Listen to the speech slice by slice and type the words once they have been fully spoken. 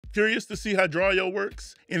Curious to see how Drawio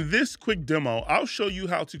works? In this quick demo, I'll show you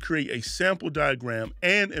how to create a sample diagram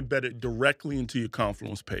and embed it directly into your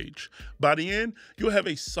Confluence page. By the end, you'll have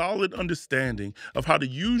a solid understanding of how to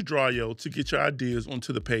use Drawio to get your ideas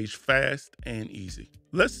onto the page fast and easy.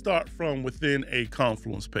 Let's start from within a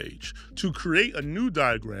Confluence page. To create a new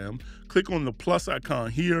diagram, click on the plus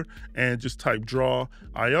icon here and just type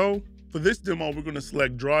draw.io. For this demo, we're going to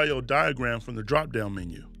select Drawio diagram from the drop-down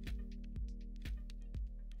menu.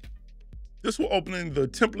 This will open in the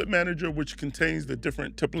template manager, which contains the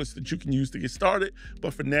different templates that you can use to get started.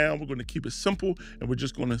 But for now, we're going to keep it simple, and we're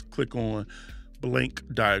just going to click on blank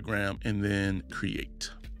diagram and then create.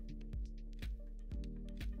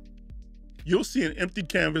 You'll see an empty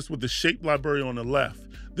canvas with the shape library on the left.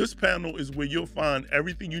 This panel is where you'll find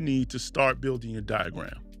everything you need to start building your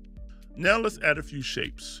diagram. Now let's add a few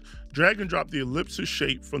shapes. Drag and drop the ellipsis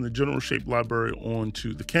shape from the general shape library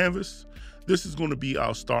onto the canvas. This is going to be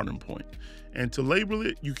our starting point. And to label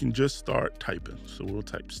it, you can just start typing. So we'll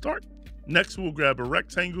type start. Next, we'll grab a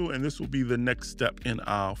rectangle, and this will be the next step in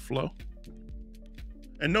our flow.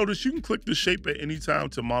 And notice you can click the shape at any time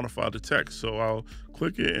to modify the text. So I'll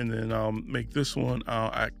click it, and then I'll make this one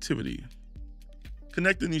our activity.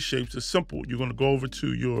 Connecting these shapes is simple. You're going to go over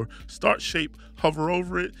to your start shape, hover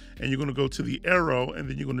over it, and you're going to go to the arrow, and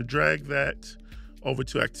then you're going to drag that over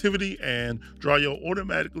to activity, and Drawio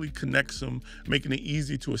automatically connects them, making it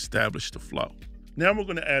easy to establish the flow. Now we're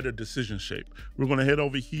going to add a decision shape. We're going to head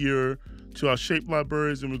over here to our shape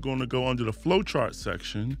libraries, and we're going to go under the flowchart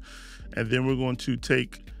section, and then we're going to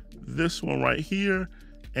take this one right here,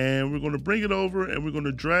 and we're going to bring it over, and we're going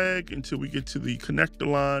to drag until we get to the connector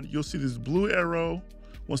line. You'll see this blue arrow.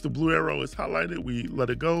 Once the blue arrow is highlighted, we let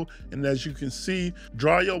it go. And as you can see,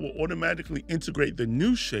 Drawio will automatically integrate the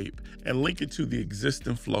new shape and link it to the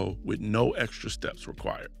existing flow with no extra steps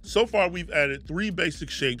required. So far, we've added 3 basic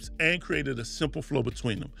shapes and created a simple flow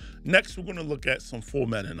between them. Next, we're going to look at some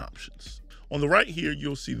formatting options. On the right here,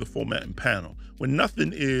 you'll see the formatting panel. When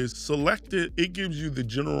nothing is selected, it gives you the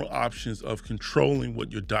general options of controlling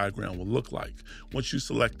what your diagram will look like. Once you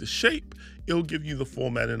select the shape, it'll give you the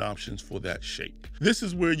formatting options for that shape. This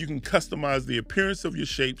is where you can customize the appearance of your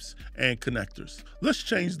shapes and connectors. Let's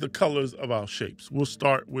change the colors of our shapes. We'll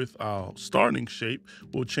start with our starting shape.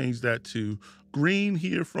 We'll change that to green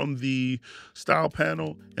here from the style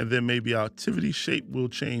panel, and then maybe our activity shape will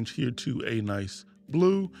change here to a nice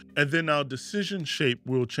blue, and then our decision shape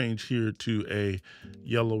will change here to a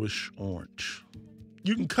yellowish orange.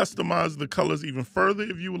 You can customize the colors even further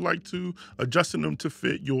if you would like to, adjusting them to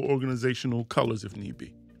fit your organizational colors if need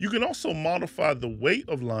be. You can also modify the weight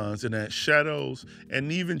of lines and add shadows, and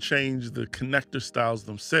even change the connector styles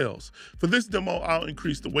themselves. For this demo, I'll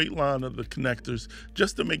increase the weight line of the connectors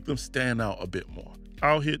just to make them stand out a bit more.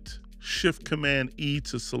 I'll hit Shift-Command-E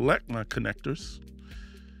to select my connectors.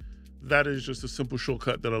 That is just a simple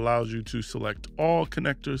shortcut that allows you to select all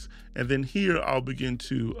connectors. And then here, I'll begin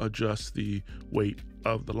to adjust the weight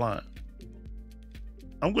of the line.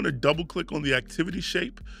 I'm going to double click on the activity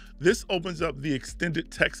shape. This opens up the extended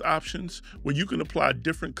text options where you can apply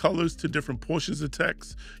different colors to different portions of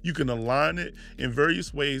text. You can align it in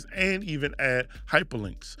various ways and even add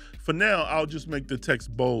hyperlinks. For now, I'll just make the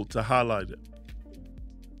text bold to highlight it.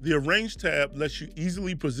 The Arrange tab lets you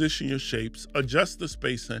easily position your shapes, adjust the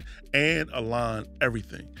spacing, and align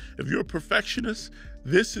everything. If you're a perfectionist,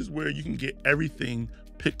 this is where you can get everything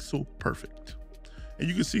pixel perfect. And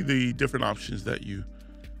you can see the different options that you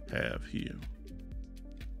have here.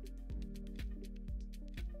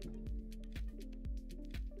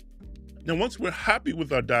 Now, once we're happy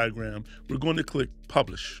with our diagram, we're going to click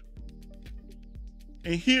Publish.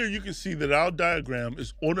 And here you can see that our diagram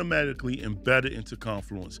is automatically embedded into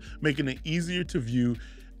Confluence, making it easier to view,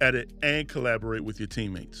 edit, and collaborate with your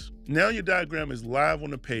teammates. Now your diagram is live on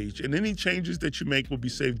the page, and any changes that you make will be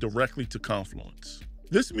saved directly to Confluence.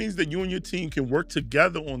 This means that you and your team can work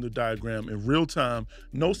together on the diagram in real time,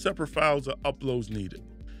 no separate files or uploads needed.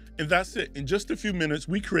 And that's it. In just a few minutes,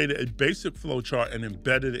 we created a basic flowchart and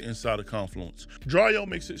embedded it inside of Confluence. Drawio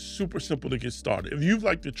makes it super simple to get started. If you'd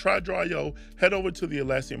like to try Drawio, head over to the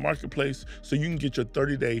Atlassian Marketplace so you can get your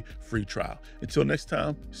 30-day free trial. Until next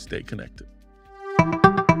time, stay connected.